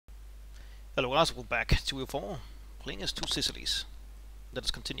Hello guys, welcome back to EU4, playing as two Sicilies. Let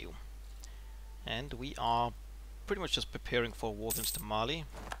us continue. And we are pretty much just preparing for war against Mali.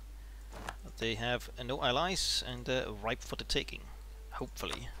 They have no allies and ripe for the taking,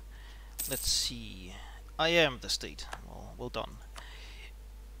 hopefully. Let's see. I am the state. Well done.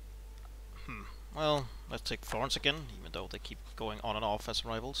 Well, let's take Florence again, even though they keep going on and off as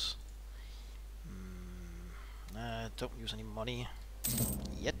rivals. Don't use any money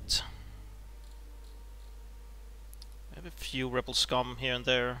yet. We have a few rebel scum here and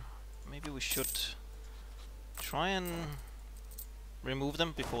there. Maybe we should try and remove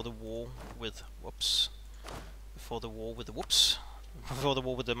them before the war with before the war with the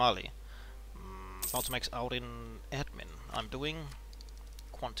Mali. About to max out in admin. I'm doing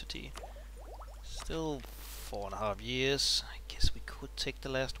quantity. Still 4.5 years. I guess we could take the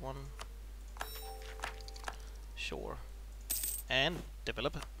last one. Sure. And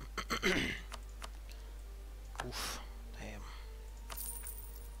develop. Oof. Damn.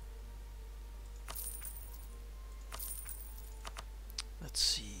 Let's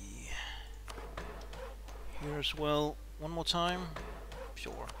see. Here as well. One more time.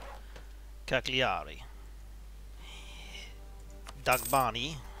 Sure. Cagliari.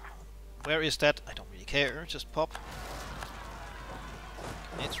 Dagbani. Where is that? I don't really care. Just pop.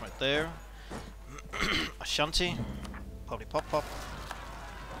 It's right there. Ashanti. Probably pop.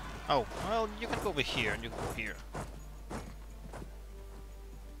 Oh, well, you can go over here and you can go here.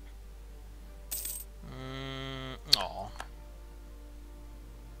 Aw.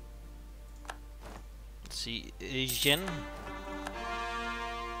 Let's see, Jen.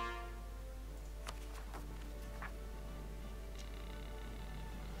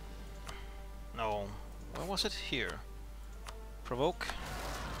 No, where was it? Here. Provoke.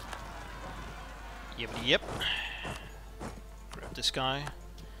 Yep. Grab this guy.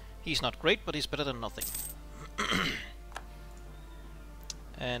 He's not great, but he's better than nothing.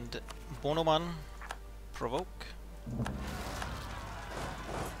 And Bonoman, provoke.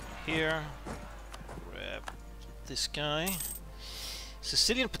 Here, grab this guy.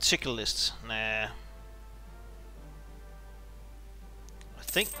 Sicilian particularists, nah. I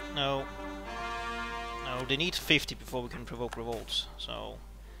think, no, they need 50 before we can provoke revolts, so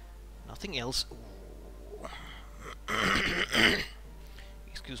nothing else.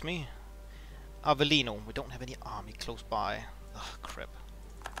 Excuse me. Avellino. We don't have any army close by. Ugh, crap.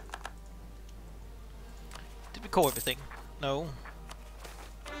 Did we call everything? No.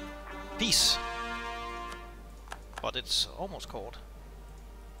 Peace. But it's almost called.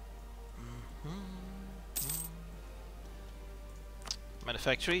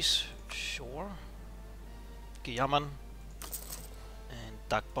 Manufactories. Sure. Giyaman. And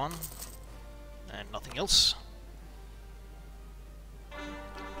Dagbon. And nothing else.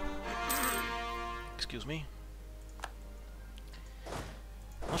 Excuse me.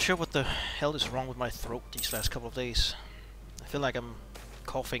 Not sure what the hell is wrong with my throat these last couple of days. I feel like I'm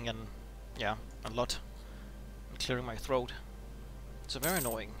coughing and, yeah, a lot. I'm clearing my throat. It's very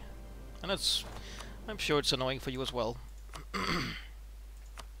annoying. And I'm sure it's annoying for you as well.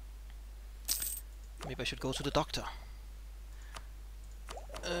 Maybe I should go to the doctor.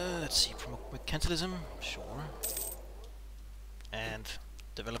 Let's see, promote mercantilism, sure. And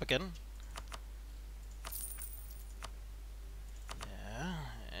develop again.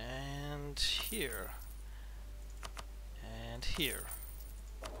 Here and here.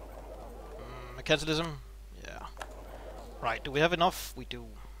 Mercantilism, yeah. Right, do we have enough? We do.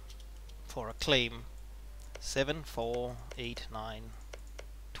 For a claim. 7, 4, 8, 9,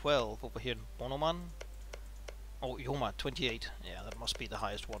 12 over here in Bonoman. Oh, Yoma, 28. Yeah, that must be the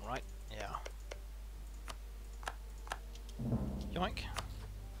highest one, right? Yeah. Yoink.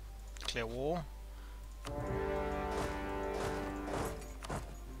 Declare war.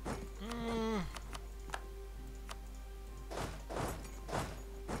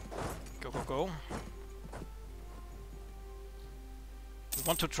 Go. We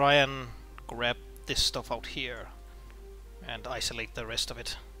want to try and grab this stuff out here and isolate the rest of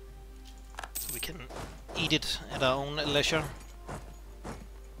it so we can eat it at our own leisure.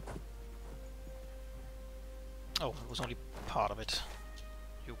 Oh, it was only part of it.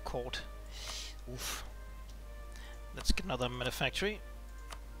 You caught. Oof. Let's get another manufactory.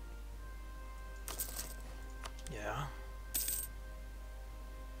 Yeah.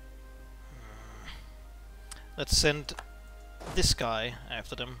 Let's send this guy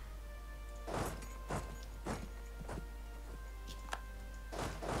after them.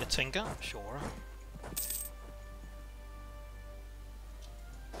 Yatinka, sure.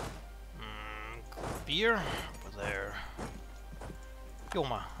 Beer over there.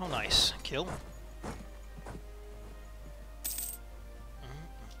 Yoma, how nice. Kill.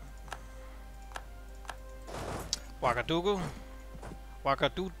 Wagadugu.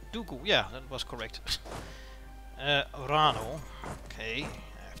 Wagadugu, yeah, that was correct. Rano. Okay,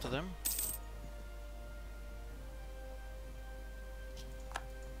 after them.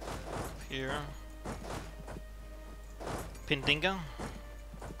 Here. Pindinga.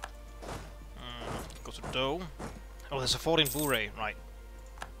 Go to Do. Oh, there's a 14 Bure, right.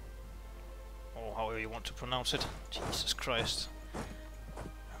 Or however you want to pronounce it. Jesus Christ.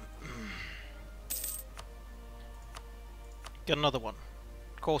 Get another one.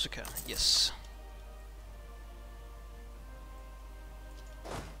 Corsica, yes.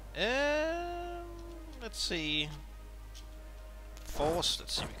 Let's see. Force,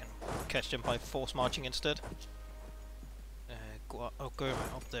 let's see if we can catch them by force marching instead. Gurma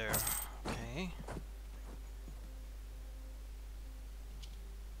up there. Okay.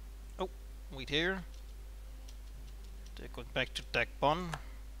 Oh, wait here. They're going back to Dagbon.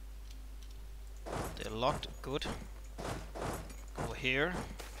 They're locked, good. Go here.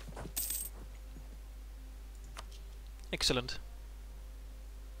 Excellent.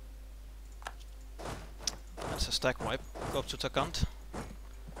 That's a stack wipe. Go up to Tagant.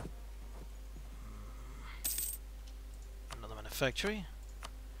 Another manufactory.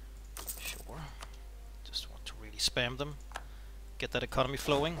 Sure. Just want to really spam them. Get that economy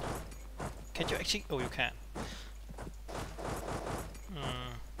flowing. Can't you actually? Oh, you can.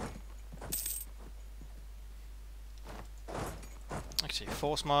 Actually,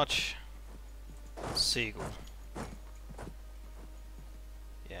 force march. Seagull.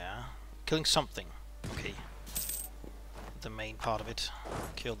 Yeah. Killing something. Okay. The main part of it.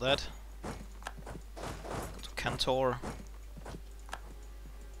 Kill that. Go to Cantor.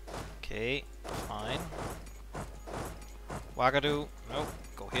 Okay, fine. Wagadu. Nope.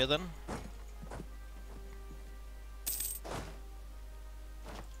 Go here then.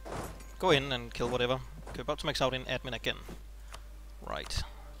 Go in and kill whatever. Okay, about to max out in admin again. Right.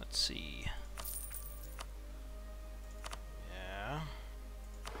 Let's see. Yeah.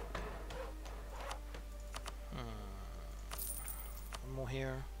 One more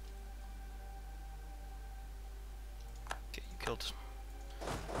here. Okay, you killed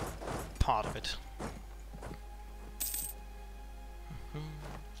part of it.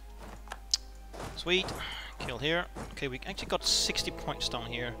 Sweet. Kill here. Okay, we actually got 60 points down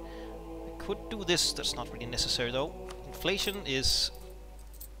here. We could do this. That's not really necessary though. Inflation is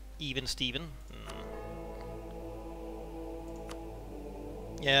even Steven.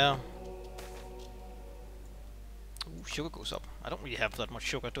 Yeah. Ooh, sugar goes up. I don't really have that much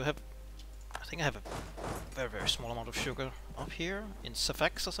sugar. Do I have? I think I have a very, very small amount of sugar up here in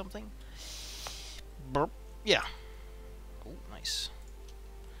Safex or something. Burp. Yeah. Oh, nice.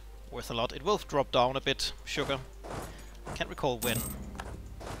 Worth a lot. It will drop down a bit, sugar. Can't recall when.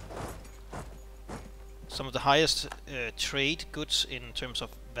 Some of the highest trade goods in terms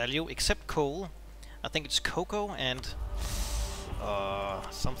of value, except coal. I think it's cocoa and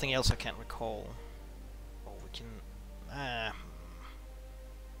something else I can't recall. Oh, we can.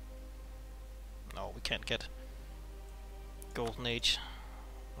 No, we can't get Golden Age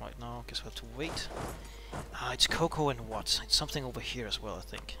right now. Guess we'll have to wait. It's cocoa and what? It's something over here as well, I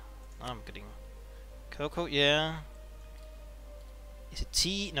think. I'm getting cocoa. Yeah. Is it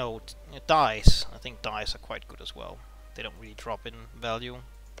tea? No, dyes. I think dyes are quite good as well. They don't really drop in value.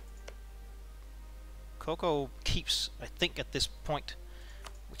 Cocoa keeps, I think, at this point,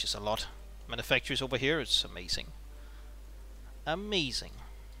 which is a lot. Manufacturers over here, it's amazing. Amazing.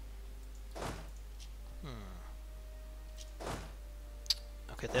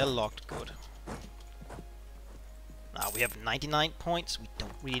 Okay, they're locked. Good. Now we have 99 points. We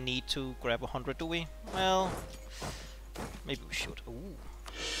don't really need to grab 100, do we? Well, maybe we should. Ooh,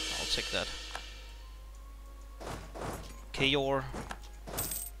 I'll take that. Kayor,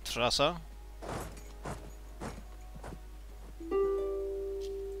 Trasa.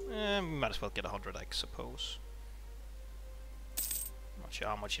 We might as well get 100, I suppose. Not sure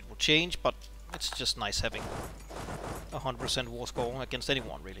how much it will change, but it's just nice having 100% war score against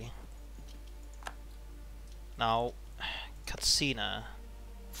anyone, really. Now, Katsina,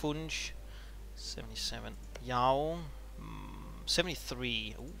 Funj, 77, Yao,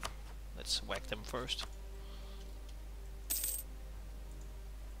 73. Ooh, let's whack them first.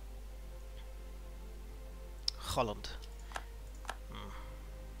 Holland.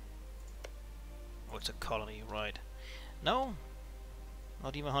 Oh, it's a colony, right? No,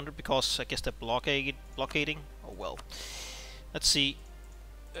 not even 100 because I guess they're blockading. Oh well. Let's see.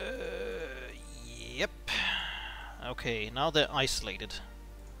 Yep. Okay, now they're isolated.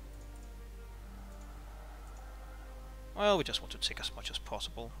 Well, we just want to take as much as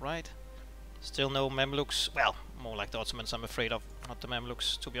possible, right? Still no Mamluks. Well, more like the Ottomans I'm afraid of, not the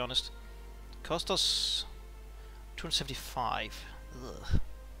Mamluks, to be honest. Cost us 275. Ugh.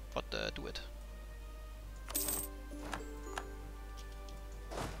 But do it.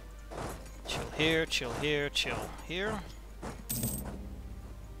 Chill here, chill here, chill here.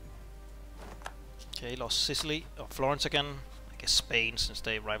 Okay, lost Sicily, or Florence again. I guess Spain, since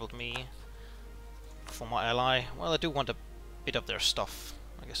they rivaled me. Former ally. Well, I do want a bit of their stuff.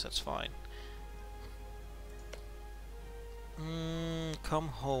 I guess that's fine. Come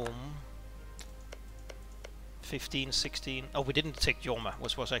home. 15, 16. Oh, we didn't take Jorma,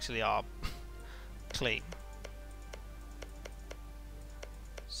 which was actually our claim.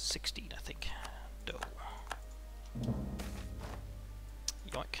 16, I think. Dough.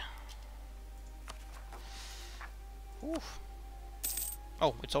 Yoink. Oof.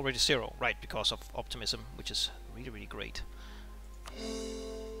 Oh, it's already 0, right, because of optimism, which is really, really great.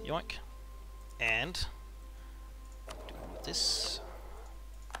 Yoink. And do this.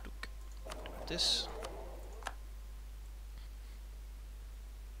 Do this.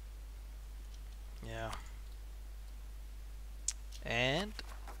 Yeah. And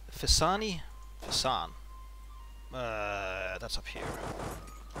Fesani. Fesan. That's up here.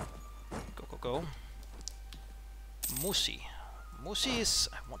 Go, go, go. Musi. Musi is,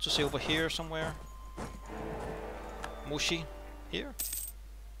 I want to say, over here somewhere. Mushi. Here.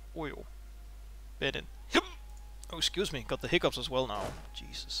 Oyo. Benin. Oh, excuse me. Got the hiccups as well now.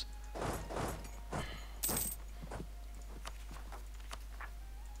 Jesus.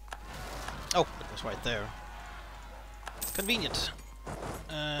 Oh, it was right there. Convenient.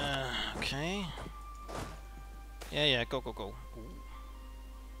 Okay. Yeah, go, go, go. Ooh.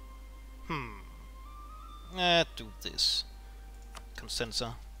 Do this.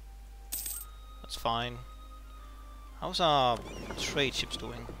 Consensa. That's fine. How's our trade ships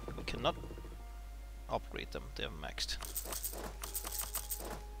doing? We cannot upgrade them. They're maxed.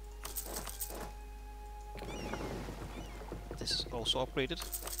 This is also upgraded.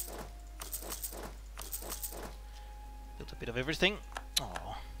 Built a bit of everything.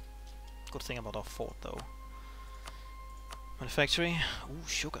 Oh, good thing about our fort though. Manufactory. Ooh,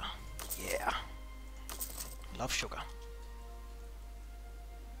 sugar. Yeah. Love sugar.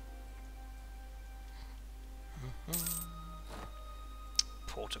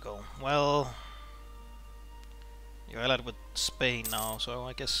 Portugal. Well, you're allied with Spain now, so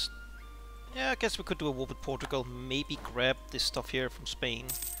I guess... Yeah, I guess we could do a war with Portugal. Maybe grab this stuff here from Spain.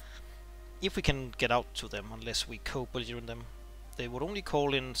 If we can get out to them, unless we co-belligerent them. They would only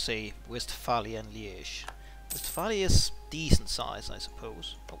call in, say, Westphalia and Liège. Westphalia is decent size, I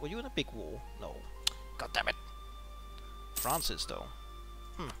suppose. But were you in a big war? No. God damn it. France is, though.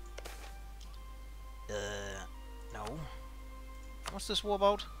 No. What's this war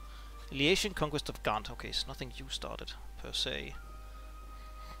about? Liège conquest of Gant. Okay, it's nothing you started, per se.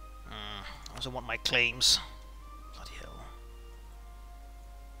 I also want my claims. Bloody hell.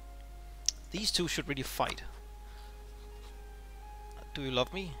 These two should really fight. Do you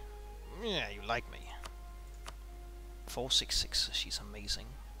love me? Yeah, you like me. 466, she's amazing.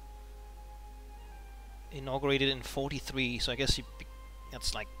 Inaugurated in 43, so I guess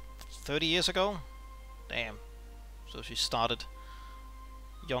that's like 30 years ago? Damn. So she started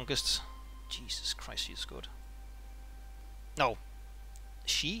youngest. Jesus Christ, she's good. No.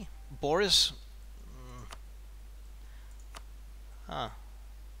 She? Boris? I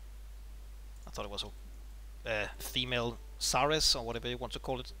thought it was a female Tsarist, or whatever you want to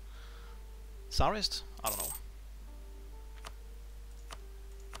call it. Tsarist? I don't know.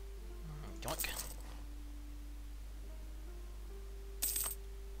 Yoink.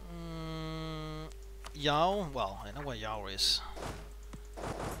 Yao, well, I know where Yao is.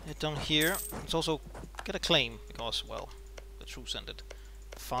 Head down here. Let's also get a claim, because, well, the truce ended.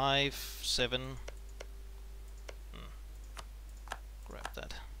 5, 7. Grab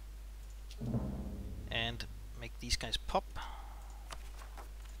that. And make these guys pop.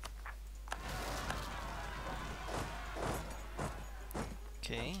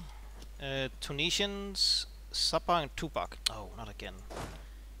 Okay. Tunisians, Sapa and Tupac. Oh, not again.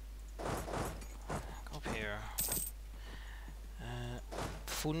 Go up here.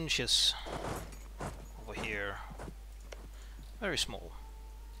 Funches over here. Very small.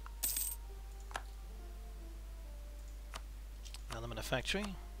 Another manufactory.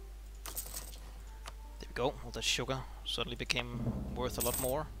 There we go. All that sugar suddenly became worth a lot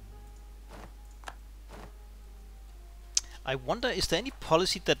more. I wonder, is there any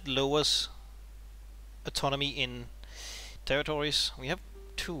policy that lowers autonomy in territories. We have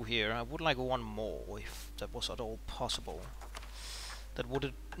 2 here. I would like 1 more if that was at all possible. That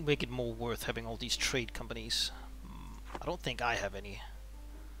would make it more worth having all these trade companies. I don't think I have any.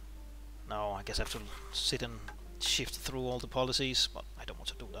 No, I guess I have to sit and shift through all the policies, but I don't want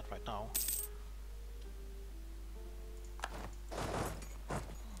to do that right now.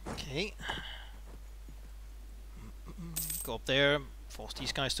 Okay. Go up there, force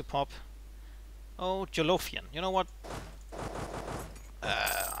these guys to pop. Oh, Jolofian. You know what?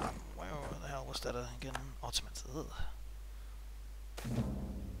 Where the hell was that again? Ottomans.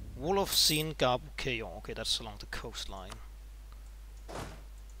 Wolof Sin Gabu Keyon. Okay, that's along the coastline.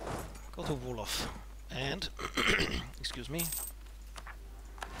 Go to Wolof. And, excuse me.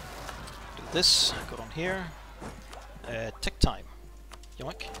 Do this. Go down here. Tech time.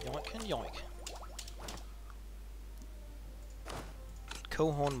 Yoink, yoink, and yoink.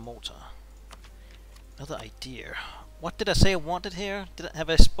 Cohorn motor. Another idea. What did I say I wanted here? Have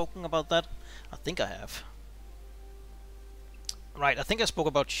I spoken about that? I think I have. Right, I think I spoke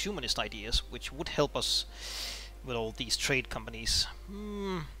about humanist ideas, which would help us with all these trade companies.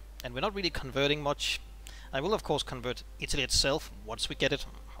 And we're not really converting much. I will of course convert Italy itself once we get it,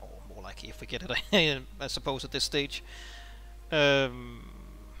 or more likely if we get it, I suppose at this stage.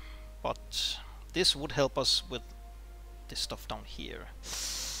 But this would help us with this stuff down here.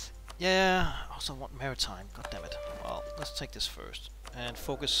 Yeah, I also want maritime, god damn it. Well, let's take this first. And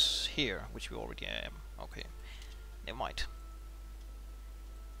focus here, which we already am. Okay, never mind.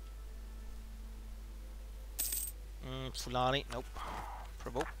 Fulani, nope.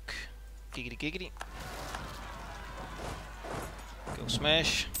 Provoke. Giggity giggity. Go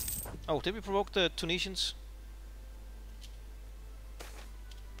smash. Oh, did we provoke the Tunisians?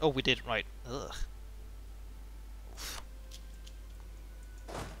 Oh, we did, right. Ugh. Oof.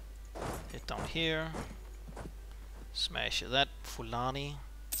 Hit down here. Smash that. Fulani.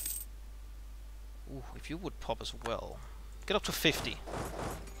 Ooh, if you would pop as well. Get up to 50.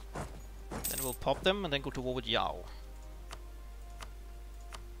 Then we'll pop them and then go to war with Yao.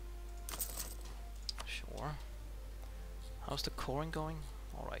 Sure. How's the coring going?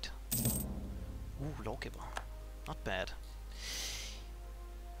 Alright. Ooh, lawgiver. Not bad.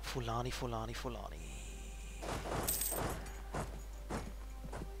 Fulani, Fulani, Fulani.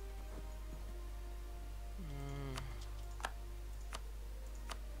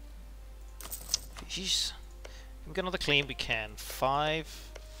 Jeez. If we get another claim, we can. 5,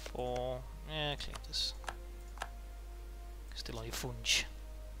 4. Yeah, claim this. Still only Funge.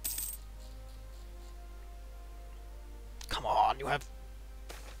 Come on, you have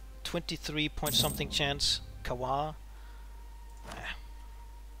 23 point something chance. Kawa.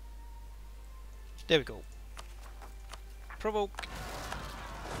 There we go. Provoke.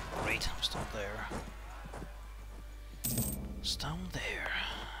 Great, it's down there. It's down there.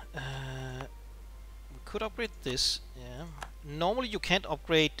 We could upgrade this. Yeah. Normally you can't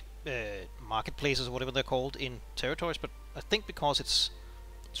upgrade marketplaces or whatever they're called in territories, but I think because it's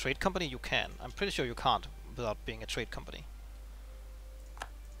a trade company you can. I'm pretty sure you can't without being a trade company.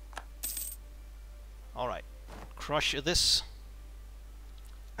 Alright. Crush this.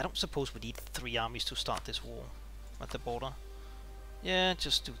 I don't suppose we need 3 armies to start this war at the border. Yeah,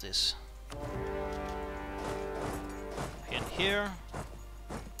 just do this. In here.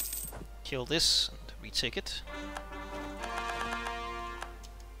 Kill this and retake it.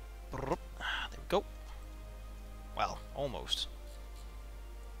 There we go. Well, almost.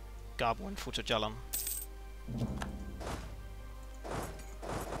 Gabo and Futajalan.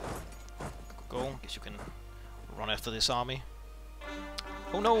 Go. Guess you can run after this army.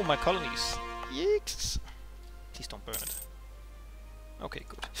 Oh no, my colonies! Yeeks! Please don't burn it. Okay,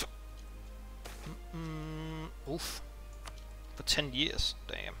 good. Oof. For 10 years,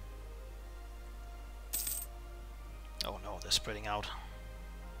 damn. Oh no, they're spreading out.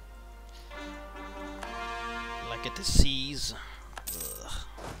 Like a disease. Ugh.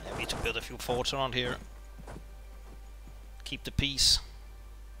 I need to build a few forts around here. Keep the peace.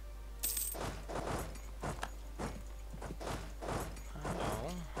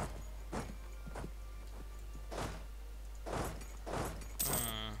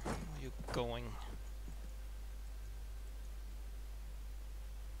 Going.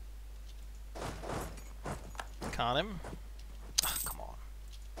 Con him. Ah, come on.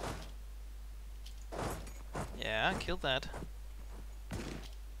 Yeah, kill that.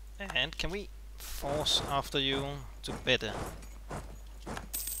 And can we force after you to better?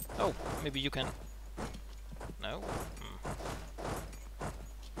 Oh, maybe you can. No?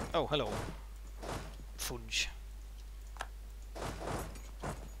 Oh, hello. Fudge.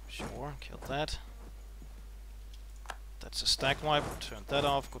 Sure, kill that. That's a stack wipe. Turn that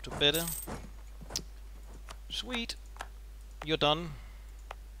off. Go to bed. Sweet. You're done.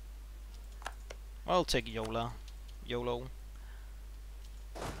 I'll take YOLO. YOLO.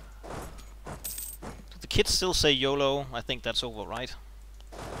 Do the kids still say YOLO? I think that's over, right?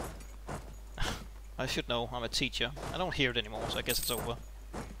 I should know. I'm a teacher. I don't hear it anymore, so I guess it's over.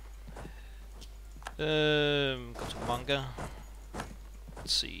 Go to manga.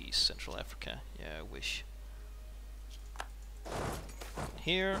 Let's see, Central Africa. Yeah, I wish.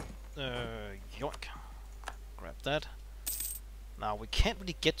 Here. Yoink. Grab that. Now we can't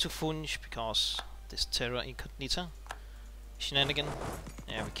really get to Funge because this Terra Incognita shenanigan.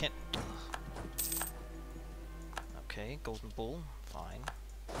 Yeah, we can't. Okay, Golden Bull. Fine.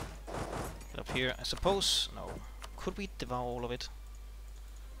 Get up here. I suppose. No. Could we devour all of it?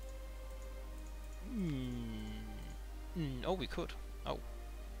 Oh, we could. Oh.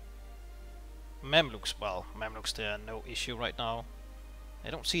 Mamluks. Well, Mamluks, they are no issue right now. I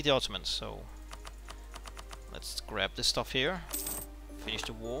don't see the Ottomans, so let's grab this stuff here. Finish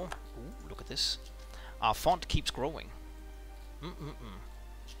the war. Ooh, look at this. Our font keeps growing.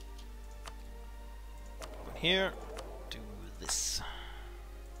 Here, do this.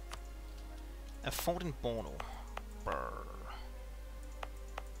 A fort in Borno. Brr.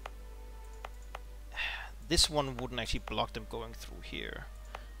 This one wouldn't actually block them going through here,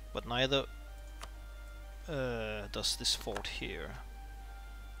 but neither does this fort here.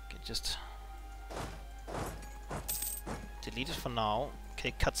 Okay, just delete it for now.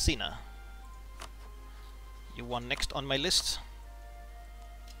 Okay, Katsina. You are next on my list.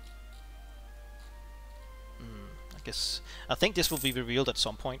 I think this will be revealed at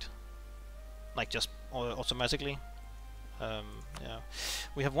some point, like just automatically. Yeah,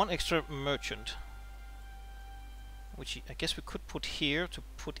 we have one extra merchant, which I guess we could put here to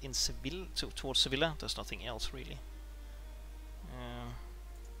put in Seville, towards Sevilla. There's nothing else really.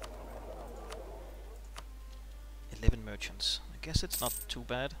 11 merchants. I guess it's not too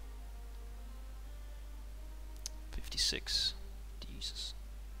bad. 56. Jesus.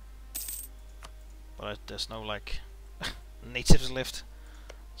 But there's no like natives left,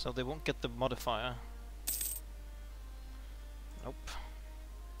 so they won't get the modifier. Nope.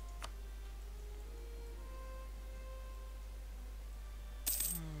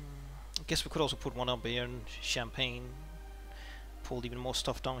 I guess we could also put one up here in Champagne. Pull even more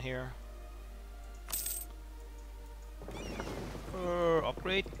stuff down here.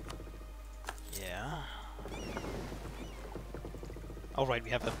 Upgrade. Yeah. Alright, we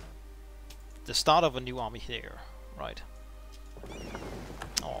have the start of a new army here. Right.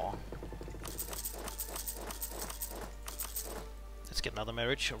 Aww. Let's get another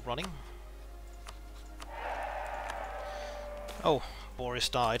marriage running. Oh, Boris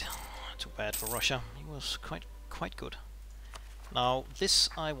died. Too bad for Russia. He was quite good. Now this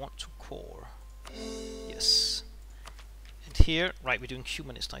I want to core. Yes. And here, right, we're doing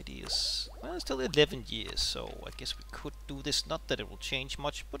humanist ideas. Well, it's still 11 years, so I guess we could do this. Not that it will change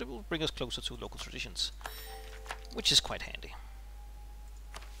much, but it will bring us closer to local traditions, which is quite handy.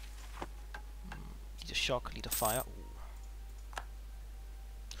 Lead a shock, lead a fire.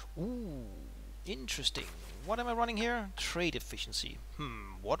 Ooh, interesting. What am I running here? Trade efficiency.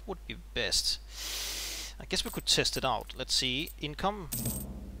 What would be best? I guess we could test it out. Let's see. Income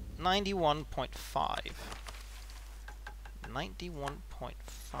 91.5. 91.5.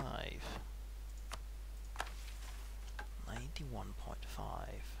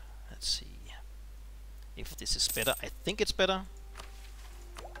 91.5. Let's see if this is better. I think it's better.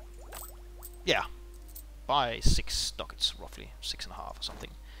 Yeah, by 6 ducats roughly, 6.5 or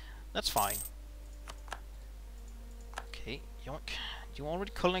something. That's fine. Okay, yoink. You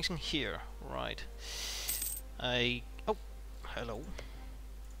already collecting here, right? Oh, hello.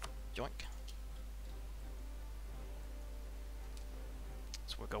 Yoink.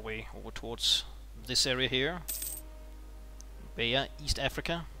 Let's work our way over towards this area here. Beja, East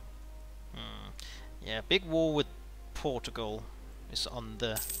Africa. Yeah, big war with Portugal is on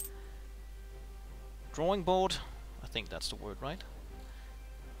the drawing board. I think that's the word, right?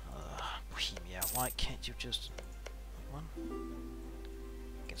 Bohemia, why can't you just... one?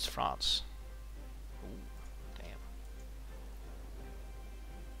 Against France. Ooh, damn.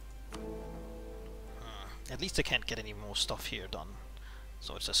 At least I can't get any more stuff here done.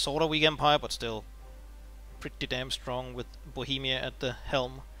 So it's a sort of weak empire, but still pretty damn strong with Bohemia at the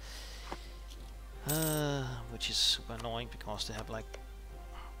helm. Which is super annoying because they have like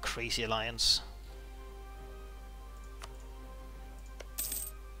crazy alliance.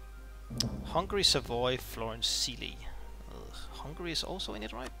 Hungary, Savoy, Florence, Sicily. Hungary is also in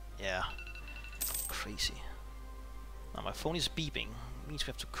it, right? Yeah. Crazy. Now my phone is beeping. It means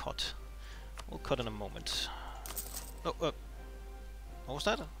we have to cut. We'll cut in a moment. Oh, what was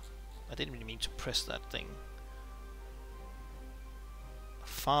that? I didn't really mean to press that thing.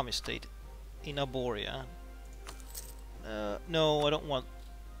 Farm estate in Arborea. No, I don't want...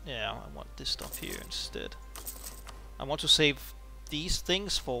 Yeah, I want this stuff here instead. I want to save these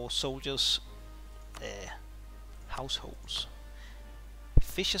things for soldiers' households.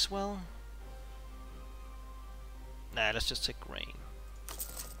 Fish as well? Nah, let's just take grain.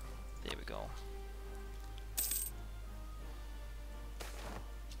 There we go.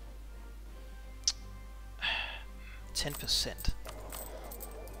 10%.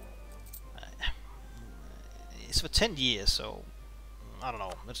 It's for 10 years, so I don't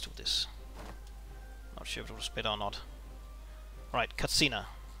know. Let's do this. Not sure if it was better or not. Right, Katsina.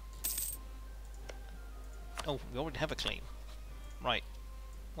 Oh, we already have a claim. Right.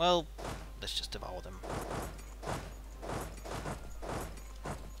 Well, let's just devour them.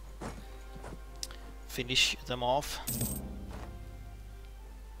 Finish them off.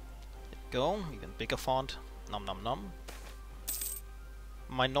 There we go. Even bigger font. Nom nom nom.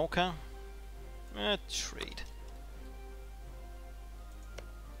 Minorca. Trade.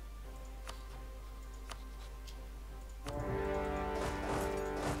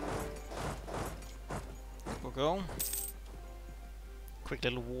 We'll go. Quick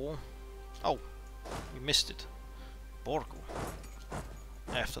little war. Oh, we missed it. Borgo.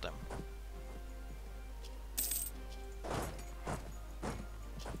 After them.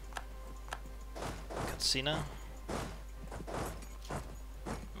 Katsina.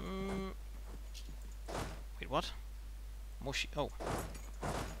 Wait, what? Moshi. Oh.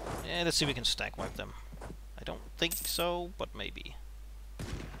 Yeah, let's see if we can stack wipe them. I don't think so, but maybe.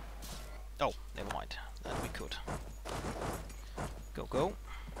 Oh, never mind. That we could. Go, go.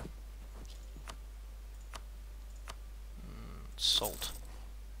 Salt.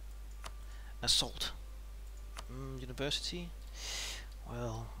 Assault. University.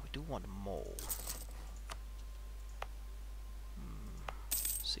 Well, we do want more.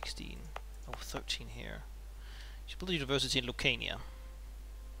 16. Oh, 13 here. Should build a university in Lucania.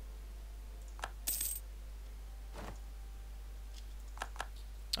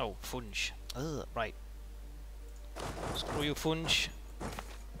 Oh, Funj. Right. Screw you, Funj.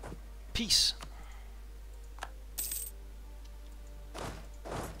 Peace.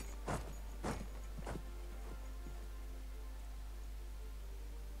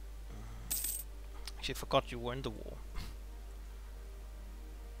 Actually, I forgot you were in the war.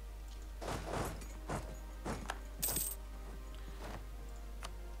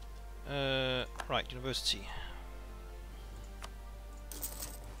 Right, university.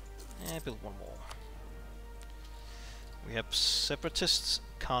 Build one more. We have separatists,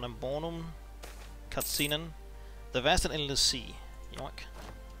 Carnem Bonum, Katsinan, the vast and endless sea. Yoink.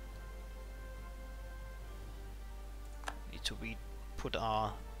 Need to put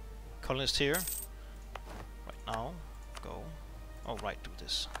our colonist here. Right now. Go. Oh, right, do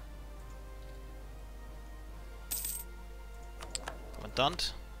this.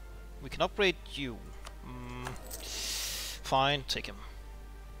 Commandant. We can upgrade you. Fine, take him.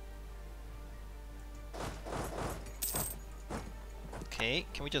 Okay,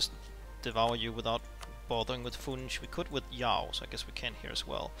 can we just devour you without bothering with Funj? We could with Yao, so I guess we can here as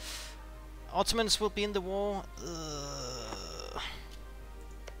well. Ottomans will be in the war.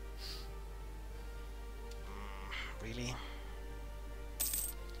 Really?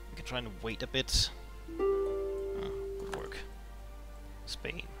 We can try and wait a bit. Good work.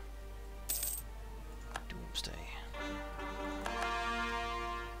 Spain. Doomsday.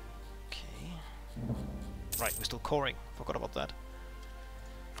 Okay. Right, we're still coring. Forgot about that.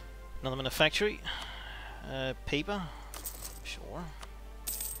 Another manufactory. Paper. Sure.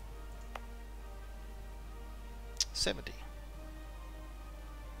 70.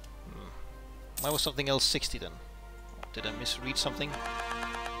 Why was something else 60 then? Did I misread something?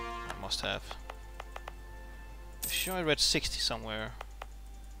 I must have. I'm sure I read 60 somewhere.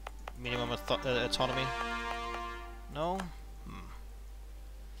 Minimum autonomy. No?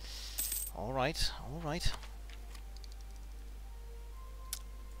 Alright, alright.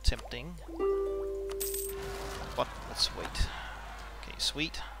 Tempting. But let's wait. Okay,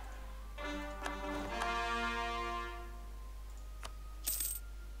 sweet.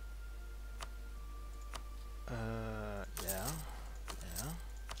 Yeah.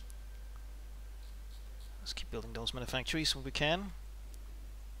 Let's keep building those manufactories when we can.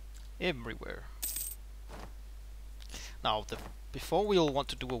 Everywhere. Now, before we'll want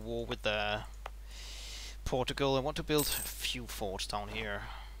to do a war with Portugal, I want to build a few forts down here.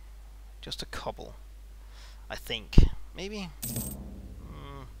 Just a couple, I think. maybe?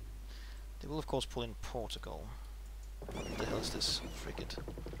 They will of course pull in Portugal. What the hell is this frigate?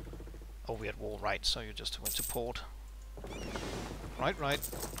 Oh, we had war, right, so you just went to port. Right. Got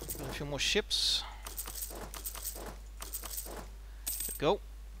a few more ships. There we go.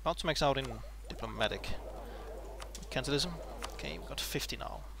 About to max out in diplomatic. Mercantilism. Okay, we got 50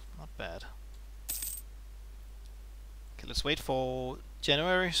 now. Not bad. Okay, let's wait for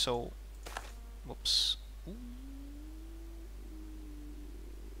January, so... Whoops. Ooh.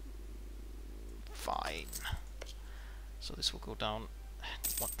 Fine. So this will go down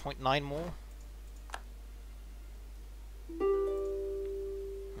 1.9 more.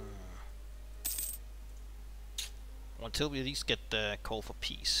 Until we at least get the call for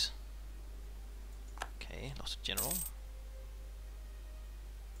peace. Okay, lost a general.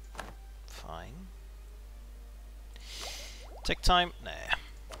 Fine. Take time? Nah.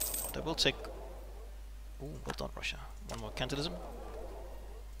 That will take... Ooh, well done, Russia. One more mercantilism.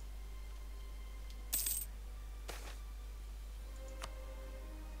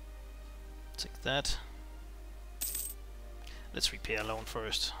 Take that. Let's repair loan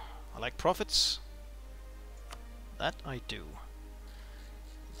first. I like profits. That I do.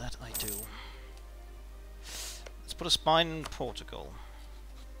 That I do. Let's put a spine in Portugal.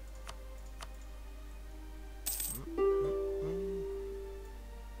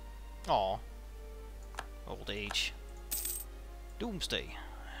 Aw. Old age. Doomsday.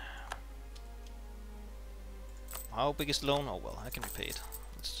 How big is the loan? Oh well, I can repay it.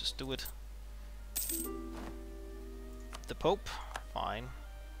 Let's just do it. The Pope? Fine.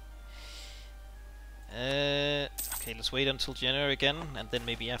 Okay, let's wait until January again, and then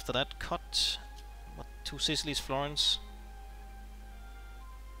maybe after that cut... What? 2 Sicilies, Florence?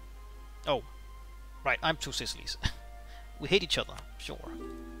 Oh. Right, I'm 2 Sicilies. We hate each other, sure.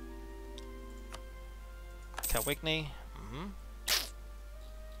 Cavigny?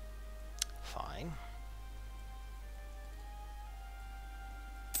 Fine.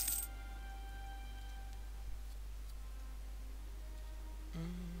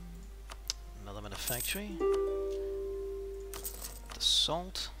 Another manufactory. The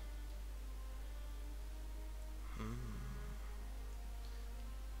salt.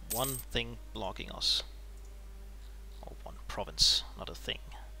 One thing blocking us. Or one province, not a thing.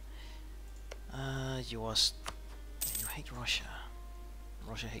 You hate Russia.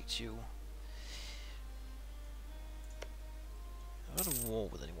 Russia hates you. I'm not at war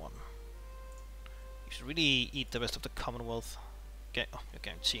with anyone. You should really eat the rest of the Commonwealth. Okay, oh, you're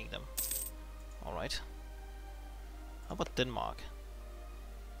guaranteeing them. Alright. How about Denmark?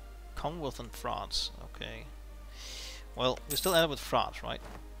 Commonwealth and France. Okay. Well, we still end up with France, right?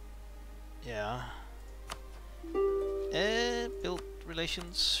 Yeah. Build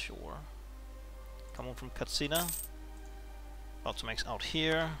relations, sure. Come on from Katsina. About to max out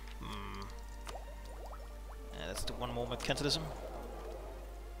here. Let's do one more mercantilism.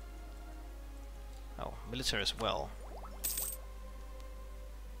 Oh, military as well.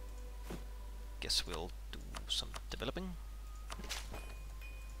 Guess we'll do some developing.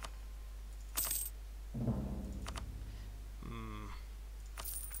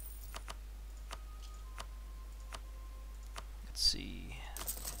 Let's see.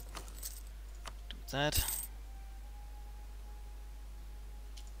 Do that.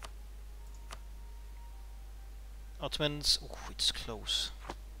 Ottomans. Oh, it's close.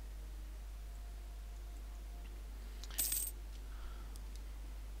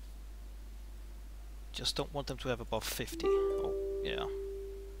 Just don't want them to have above 50. Oh, yeah.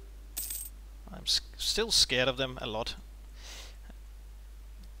 I'm still scared of them a lot.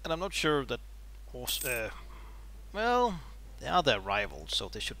 And I'm not sure that... well, they are their rivals, so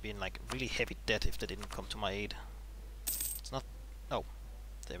they should be in like really heavy debt if they didn't come to my aid. It's not... Oh,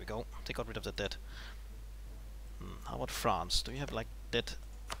 there we go. They got rid of the debt. How about France? Do you have like debt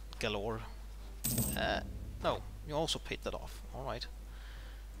galore? No, you also paid that off. Alright.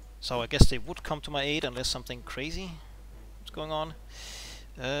 So I guess they would come to my aid unless something crazy was going on.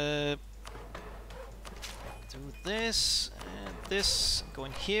 Do this and this. Go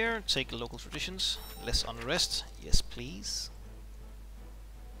in here. Take local traditions. Less unrest. Yes, please.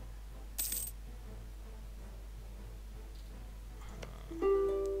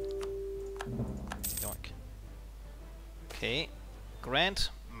 Yoink. Okay. Grant.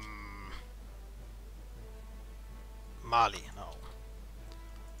 Mali. No.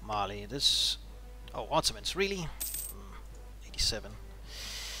 Mali, this... Oh, Ottomans, really? 87.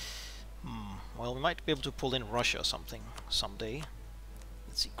 Well, we might be able to pull in Russia or something someday.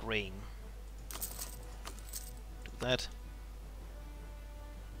 Let's see, grain. Do that.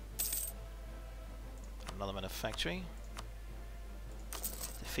 Another manufactory.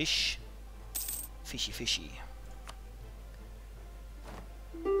 Fish. Fishy, fishy.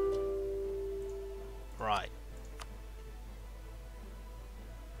 Right.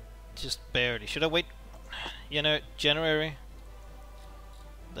 Just barely. Should I wait? You know, January?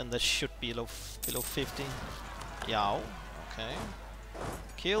 Then that should be below 50. Yow. Okay.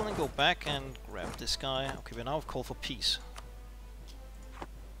 Kill and go back and grab this guy. Okay, we now have call for peace.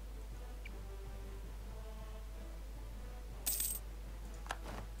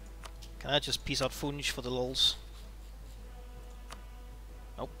 Can I just peace out Funj for the lols?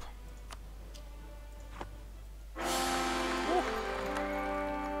 Nope.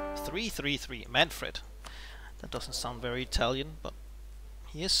 333. Manfred. That doesn't sound very Italian, but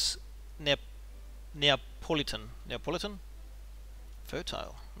he is Neapolitan. Neapolitan?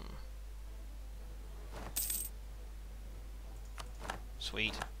 Fertile.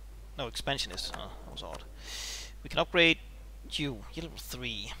 Sweet. No, expansionist. Oh, that was odd. We can upgrade you. You're level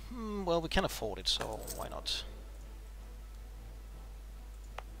 3. Well, we can afford it, so why not?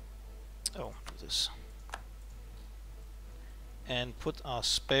 Oh, do this. And put our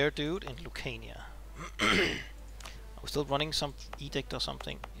spare dude in Lucania. Are we still running some edict or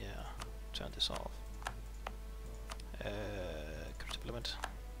something? Yeah. Turn this off. Critical element.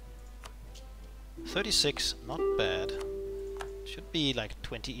 36, not bad. Should be like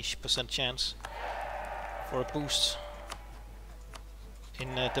 20-ish% chance for a boost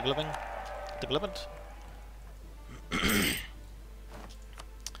in development.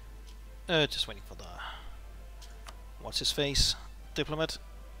 Just waiting for the what's his face diplomat.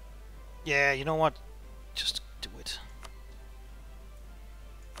 Yeah, you know what? Just do it.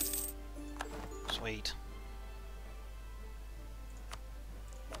 Sweet.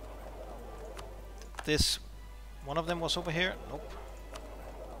 This one of them was over here. Nope.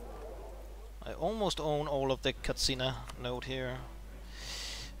 I almost own all of the Katsina node here.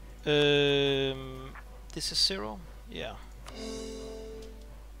 This is 0. Yeah.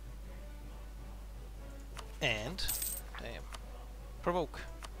 And damn. Provoke.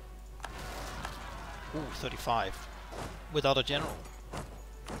 Ooh, 35. Without a general.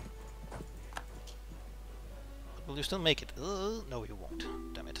 But will you still make it? No, you won't.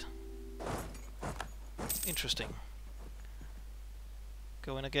 Damn it. Interesting.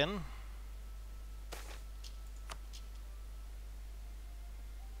 Go in again.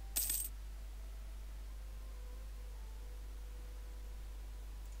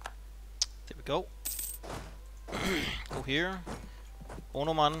 There we go. Go here.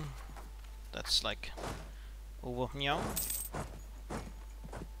 Onoman. That's like over meow.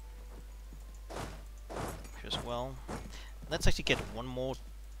 Here as well. Let's actually get one more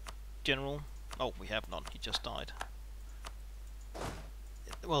general. Oh, we have none. He just died.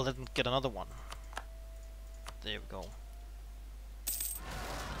 Well, then get another one. There we go.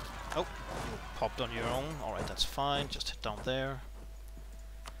 Oh, you popped on your own. Alright, that's fine. Just head down there.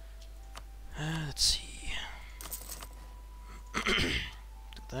 Let's see.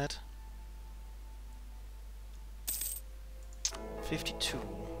 Do that. 52.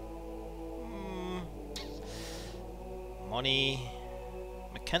 Money.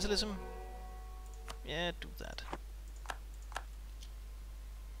 Mercantilism? Yeah, do that.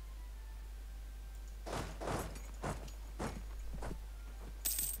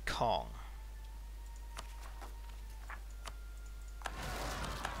 Kong.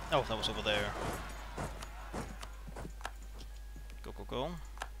 Oh, that was over there. Go, go, go.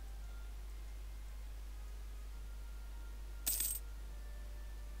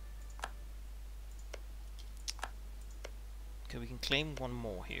 Okay, we can claim one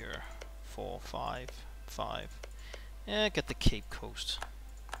more here. 4, 5, 5. Yeah, get the Cape Coast.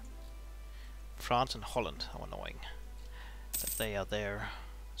 France and Holland, how annoying that they are there.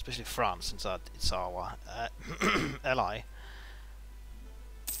 Especially France, since it's our ally.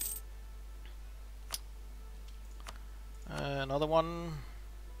 Another one.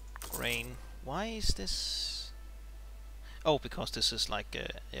 Grain. Why is this? Oh, because this is like,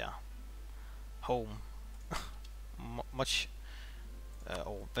 yeah, home. Much,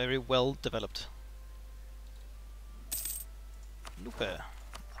 or very well developed. Lupe.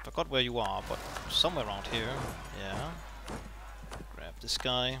 I forgot where you are, but somewhere around here. Yeah. Grab this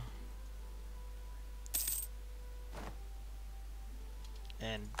guy.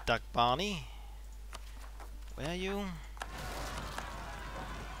 And Doug Barney. Where are you?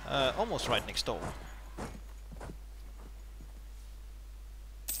 Almost right next door.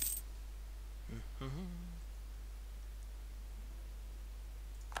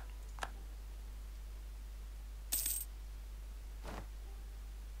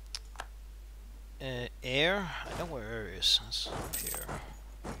 Air? I know where air is. It's up here.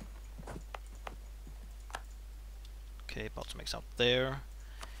 Okay, about to max out there.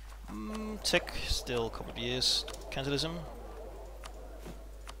 Tech, still a couple of years. Cancelism.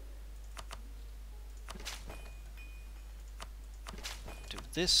 Do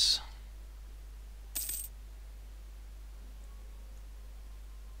this.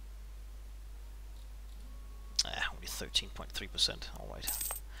 Only 13.3%. Alright.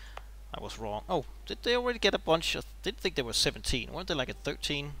 I was wrong. Oh, did they already get a bunch? I didn't think they were 17. Weren't they like at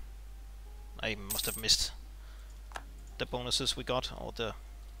 13? I must have missed the bonuses we got, or the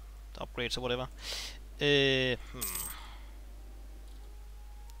upgrades or whatever.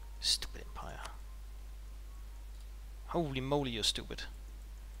 Stupid Empire. Holy moly, you're stupid.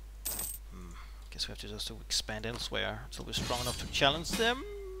 Guess we have to just expand elsewhere until we're strong enough to challenge them.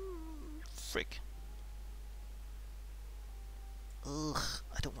 Frick. Ugh,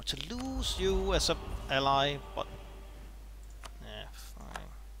 I don't want to lose you as an ally, but... yeah, fine.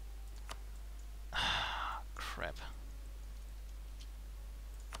 Crap.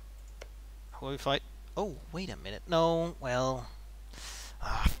 Who will we fight? Oh, wait a minute. No, well...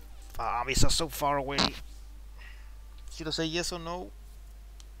 armies are so far away. Should I say yes or no?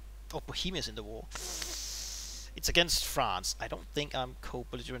 Oh, Bohemia's in the war. It's against France. I don't think I'm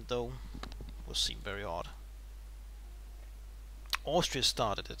co-belligerent though. Will seem very odd. Austria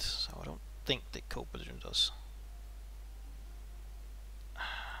started it, so I don't think they co-belligerent us.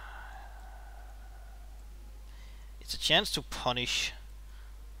 It's a chance to punish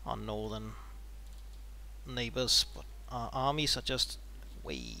our northern neighbors, but our armies are just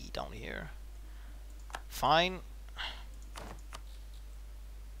way down here. Fine.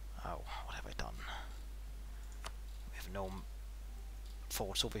 Oh, what have I done? We have no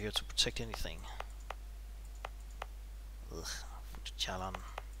forts over here to protect anything. Ugh, Chalan.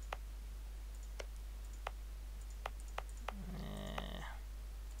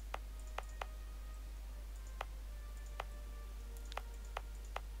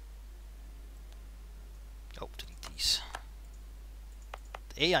 Oh, delete these.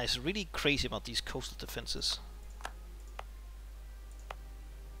 The AI is really crazy about these coastal defenses.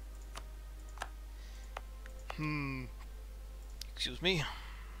 Excuse me.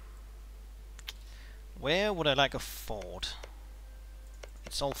 Where would I like a fort?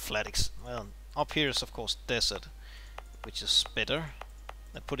 It's all flat. Well, up here is of course desert, which is better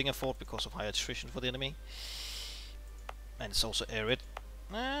than putting a fort because of high attrition for the enemy. And it's also arid.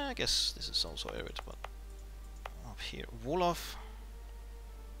 I guess this is also arid, but up here, Wolof.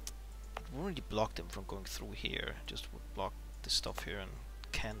 It won't really block them from going through here. Just would block this stuff here and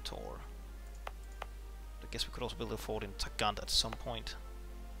Cantor. I guess we could also build a fort in Tagant at some point.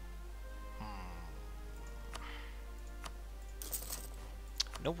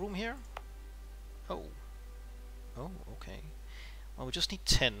 No room here? Oh. Oh, okay. Well, we just need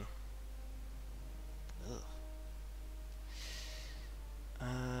 10.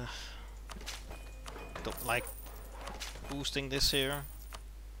 Ugh. Don't like boosting this here,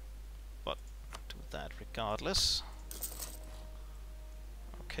 but do that regardless.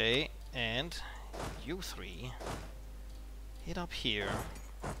 Okay, and you three hit up here.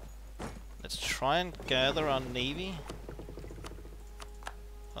 Let's try and gather our navy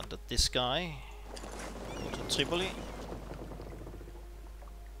under this guy. Go to Tripoli.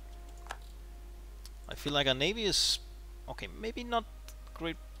 I feel like our navy is okay. Maybe not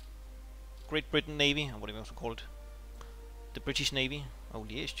Great Britain Navy, or whatever you want to call it. The British Navy. Oh,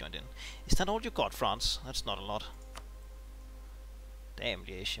 Liège joined in. Is that all you got, France? That's not a lot. Damn,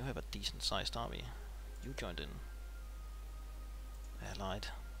 Liège, you have a decent sized army. You joined in. Allied.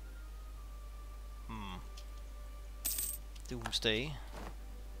 Doomsday.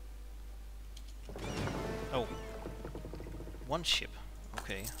 Oh. One ship.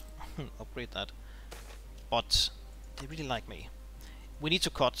 Okay. Upgrade that. But they really like me. We need to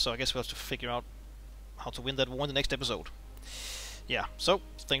cut, so I guess we'll have to figure out how to win that war in the next episode. Yeah, so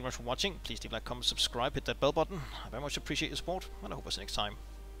thank you very much for watching. Please leave a like, comment, subscribe, hit that bell button. I very much appreciate your support, and I hope I'll see you next time.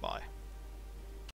 Bye.